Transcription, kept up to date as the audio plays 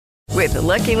With the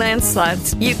Lucky Land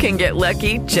Slots, you can get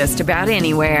lucky just about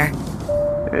anywhere.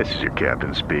 This is your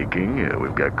captain speaking.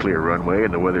 We've got clear runway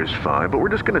and the weather's fine, but we're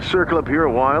just going to circle up here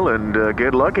a while and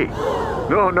get lucky.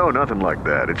 No, nothing like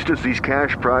that. It's just these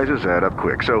cash prizes add up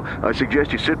quick. So I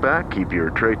suggest you sit back, keep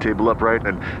your tray table upright,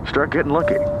 and start getting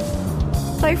lucky.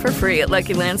 Play for free at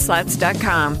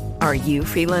LuckyLandSlots.com. Are you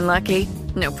feeling lucky?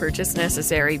 No purchase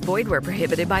necessary. Void where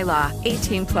prohibited by law.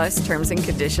 18 plus terms and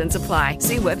conditions apply.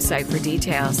 See website for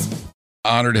details.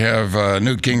 Honored to have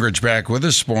Newt Gingrich back with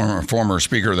us, former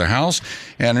Speaker of the House,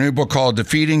 and a new book called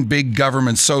Defeating Big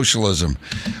Government Socialism.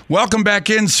 Welcome back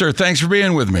in, sir. Thanks for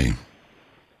being with me.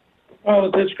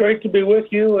 Oh, it's great to be with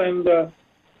you, and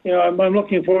I'm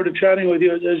looking forward to chatting with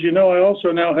you. As you know, I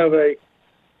also now have a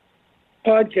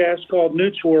podcast called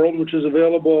Newt's World, which is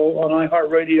available on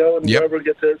iHeartRadio and wherever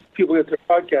people get their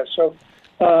podcasts. So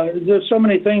there's so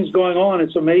many things going on.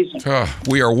 It's amazing.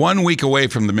 We are 1 week away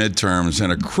from the midterms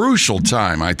and a crucial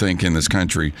time, I think, in this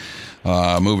country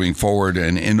moving forward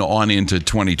and on into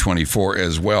 2024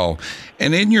 as well.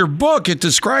 And in your book, it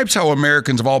describes how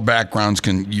Americans of all backgrounds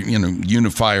can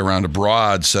unify around a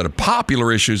broad set of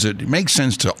popular issues that make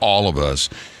sense to all of us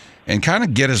and kind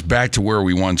of get us back to where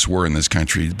we once were in this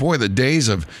country. Boy, the days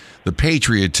of the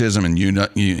patriotism and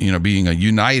being a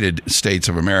United States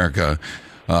of America,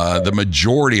 the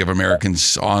majority of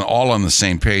Americans all on the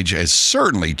same page has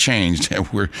certainly changed. And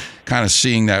we're kind of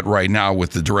seeing that right now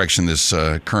with the direction this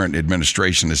current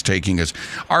administration is taking us.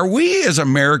 Are we as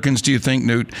Americans, do you think,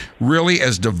 Newt, really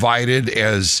as divided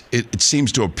as it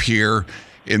seems to appear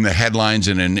in the headlines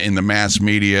and in the mass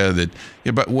media?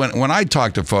 But when I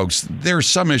talk to folks, there are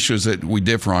some issues that we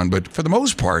differ on, but for the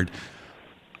most part,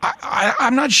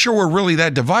 I'm not sure we're really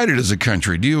that divided as a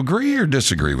country. Do you agree or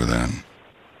disagree with that?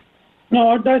 No,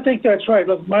 I think that's right.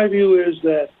 Look, my view is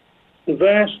that the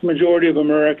vast majority of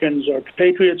Americans are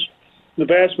patriots. The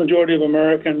vast majority of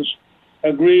Americans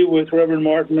agree with Reverend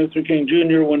Martin Luther King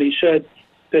Jr. when he said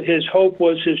that his hope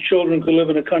was his children could live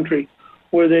in a country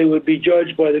where they would be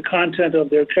judged by the content of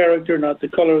their character, not the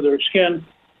color of their skin.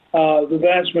 The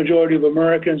vast majority of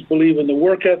Americans believe in the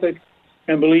work ethic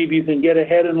and believe you can get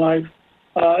ahead in life.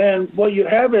 And what you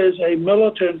have is a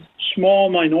militant, small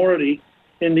minority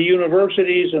in the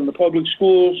universities and the public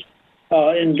schools,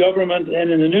 in government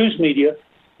and in the news media,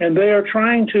 and they are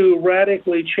trying to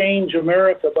radically change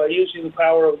America by using the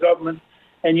power of government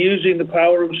and using the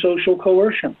power of social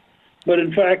coercion. But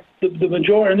in fact, the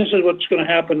majority, and this is what's going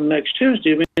to happen next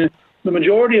Tuesday, the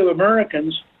majority of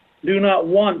Americans do not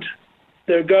want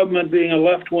their government being a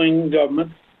left-wing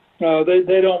government.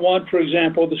 They don't want, for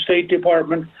example, the State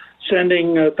Department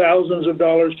sending thousands of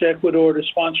dollars to Ecuador to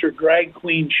sponsor drag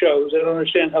queen shows. They don't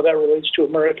understand how that relates to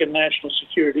American national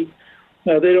security.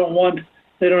 They don't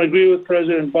agree with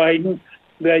President Biden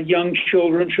that young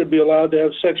children should be allowed to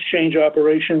have sex change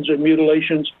operations and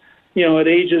mutilations, at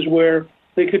ages where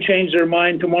they could change their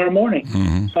mind tomorrow morning.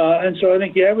 Mm-hmm. And so I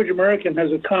think the average American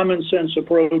has a common sense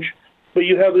approach, but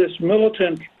you have this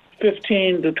militant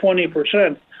 15 to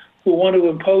 20% who want to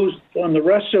impose on the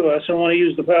rest of us and want to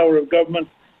use the power of government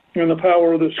and the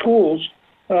power of the schools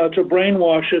to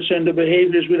brainwash us into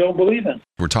behaviors we don't believe in.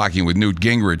 We're talking with Newt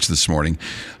Gingrich this morning.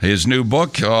 His new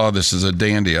book, this is a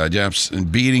dandy,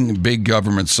 Beating Big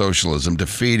Government Socialism,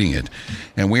 Defeating It.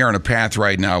 And we are on a path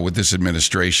right now with this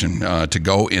administration to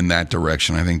go in that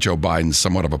direction. I think Joe Biden's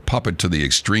somewhat of a puppet to the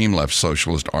extreme left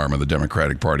socialist arm of the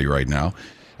Democratic Party right now.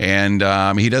 And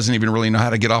he doesn't even really know how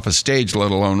to get off a stage,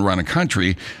 let alone run a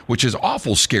country, which is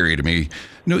awful scary to me.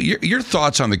 No, your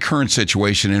thoughts on the current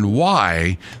situation and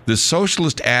why the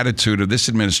socialist attitude of this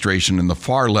administration and the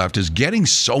far left is getting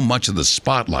so much of the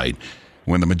spotlight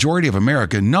when the majority of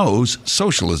America knows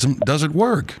socialism doesn't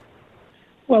work.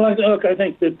 Well, I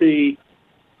think that the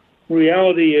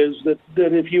reality is that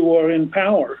if you are in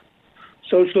power,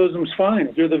 socialism's fine.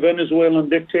 If you're the Venezuelan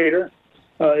dictator,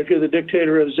 if you're the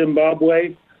dictator of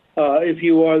Zimbabwe, if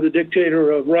you are the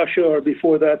dictator of Russia or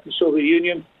before that the Soviet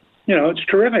Union, it's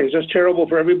terrific. It's just terrible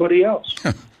for everybody else.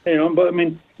 But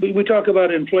we talk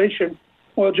about inflation.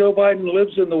 Well, Joe Biden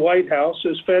lives in the White House,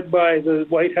 is fed by the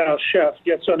White House chef,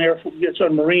 gets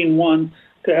on Marine One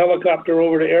to helicopter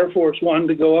over to Air Force One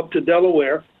to go up to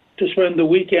Delaware to spend the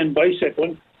weekend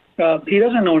bicycling. He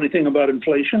doesn't know anything about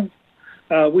inflation.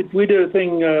 We did a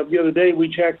thing the other day. We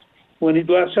checked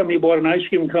last time he bought an ice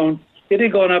cream cone, it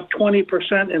had gone up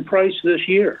 20% in price this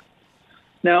year.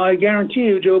 Now, I guarantee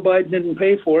you Joe Biden didn't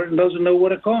pay for it and doesn't know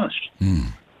what it cost.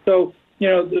 So,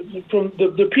 from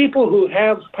the people who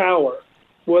have power,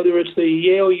 whether it's the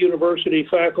Yale University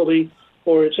faculty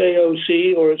or it's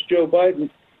AOC or it's Joe Biden,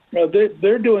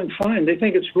 they're doing fine. They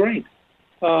think it's great.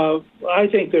 I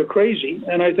think they're crazy,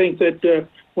 and I think that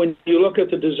when you look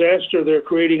at the disaster they're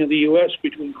creating in the U.S.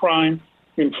 between crime,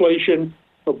 inflation,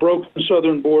 a broken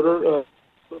southern border,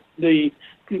 the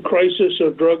crisis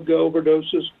of drug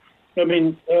overdoses. I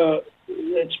mean,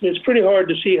 it's pretty hard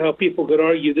to see how people could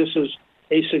argue this is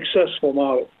a successful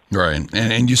model. Right,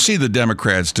 and you see the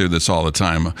Democrats do this all the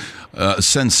time,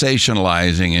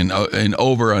 sensationalizing and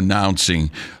over announcing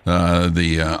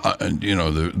the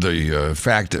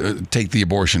fact. Take the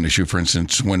abortion issue, for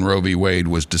instance, when Roe v. Wade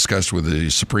was discussed with the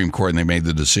Supreme Court and they made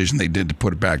the decision they did to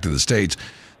put it back to the states.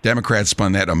 Democrats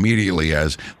spun that immediately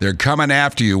as they're coming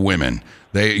after you, women.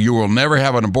 You will never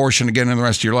have an abortion again in the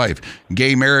rest of your life.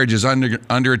 Gay marriage is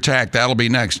under attack. That'll be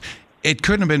next. It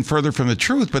couldn't have been further from the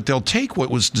truth, but they'll take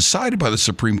what was decided by the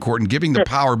Supreme Court and giving the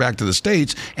power back to the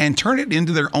states and turn it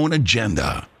into their own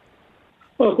agenda.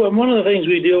 Well, one of the things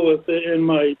we deal with in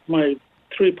my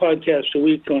 3 podcasts a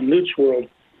week on Newt's World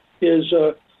is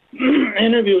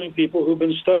interviewing people who've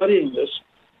been studying this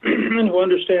and who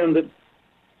understand that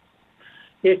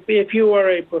if you are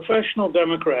a professional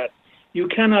Democrat, you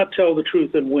cannot tell the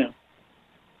truth and win.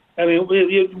 I mean,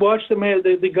 you watch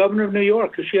the governor of New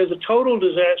York, because she has a total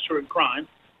disaster in crime.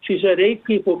 She's had 8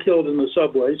 people killed in the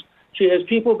subways. She has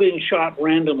people being shot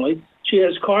randomly. She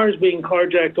has cars being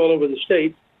carjacked all over the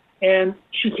state, and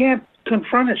she can't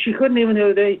confront it. She couldn't even the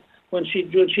other day when she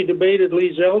debated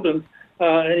Lee Zeldin,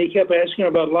 and he kept asking her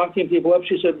about locking people up.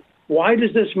 She said, "Why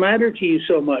does this matter to you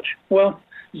so much?" Well,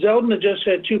 Zeldin had just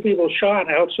had 2 people shot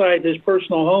outside his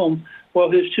personal home while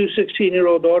his 2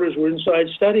 16-year-old daughters were inside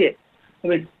studying. I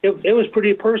mean, it was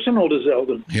pretty personal to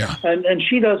Zeldin. Yeah. And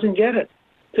she doesn't get it.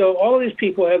 So all of these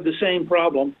people have the same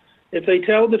problem. If they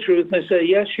tell the truth and they say,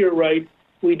 yes, you're right,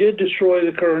 we did destroy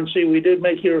the currency, we did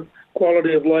make your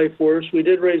quality of life worse, we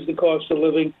did raise the cost of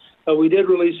living, we did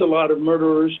release a lot of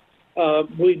murderers,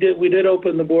 we did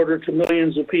open the border to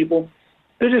millions of people,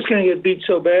 they're just going to get beat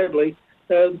so badly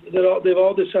that they've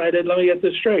all decided, let me get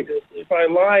this straight, if I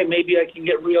lie, maybe I can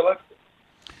get reelected.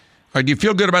 All right, do you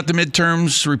feel good about the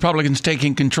midterms, Republicans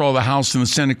taking control of the House and the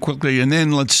Senate quickly? And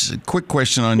then quick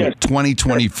question on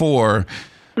 2024,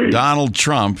 Donald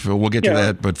Trump. We'll get to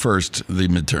that, but first, the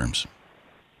midterms.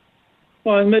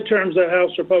 Well, in midterms, the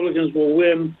House Republicans will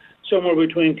win somewhere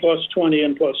between plus 20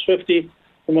 and plus 50.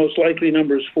 The most likely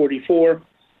number is 44.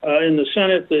 In the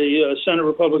Senate, the Senate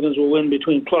Republicans will win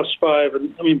between plus 3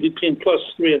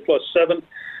 and plus 7.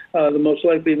 The most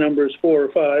likely number is 4 or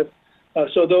 5.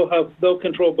 So they'll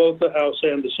control both the House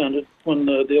and the Senate when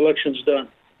the election's done.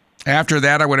 After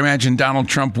that, I would imagine Donald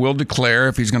Trump will declare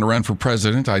if he's going to run for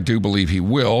president. I do believe he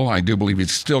will. I do believe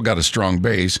he's still got a strong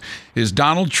base. Is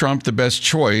Donald Trump the best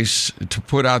choice to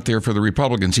put out there for the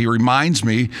Republicans? He reminds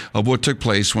me of what took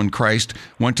place when Christ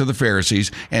went to the Pharisees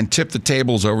and tipped the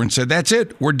tables over and said, that's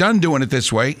it, we're done doing it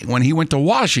this way. When he went to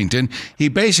Washington, he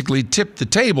basically tipped the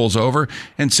tables over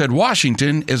and said,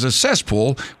 Washington is a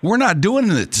cesspool. We're not doing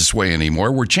it this way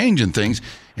anymore. We're changing things.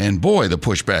 And boy, the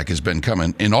pushback has been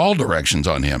coming in all directions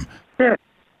on him. Sure.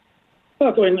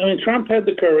 Look, I mean, Trump had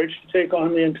the courage to take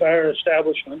on the entire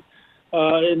establishment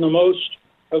in the most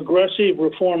aggressive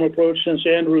reform approach since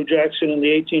Andrew Jackson in the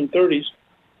 1830s,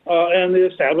 and the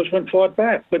establishment fought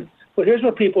back. But here's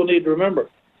what people need to remember.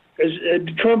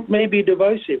 Trump may be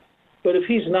divisive, but if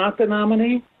he's not the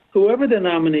nominee, whoever the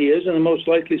nominee is, and the most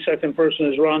likely second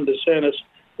person is Ron DeSantis,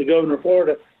 the governor of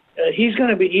Florida, he's going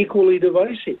to be equally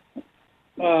divisive.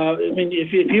 I mean,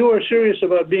 if you are serious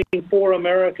about being for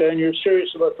America and you're serious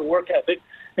about the work ethic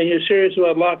and you're serious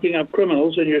about locking up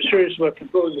criminals and you're serious about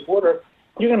controlling the border,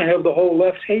 you're going to have the whole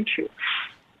left hate you.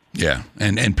 Yeah,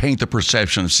 and paint the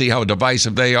perception, see how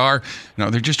divisive they are. No,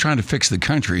 they're just trying to fix the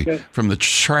country from the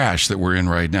trash that we're in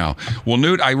right now. Well,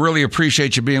 Newt, I really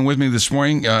appreciate you being with me this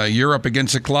morning. You're up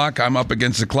against the clock. I'm up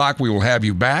against the clock. We will have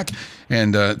you back.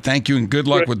 And thank you and good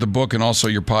luck with the book and also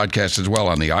your podcast as well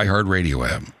on the iHeartRadio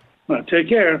app. Take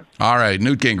care. All right,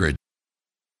 Newt Gingrich.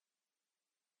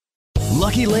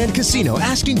 Lucky Land Casino,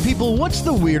 asking people, what's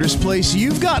the weirdest place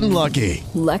you've gotten lucky?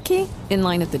 Lucky? In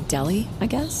line at the deli, I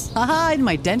guess? Aha, in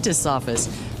my dentist's office.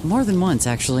 More than once,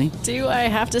 actually. Do I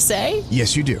have to say?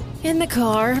 Yes, you do. In the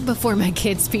car before my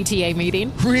kids' PTA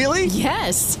meeting. Really?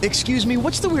 Yes. Excuse me,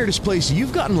 what's the weirdest place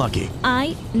you've gotten lucky?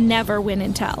 I never win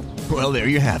and tell. Well, there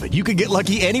you have it. You can get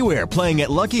lucky anywhere, playing at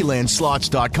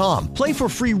LuckyLandSlots.com. Play for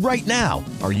free right now.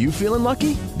 Are you feeling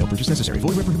lucky? No purchase necessary. Void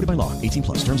where prohibited by law.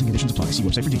 18+. Terms and conditions apply. See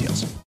website for details.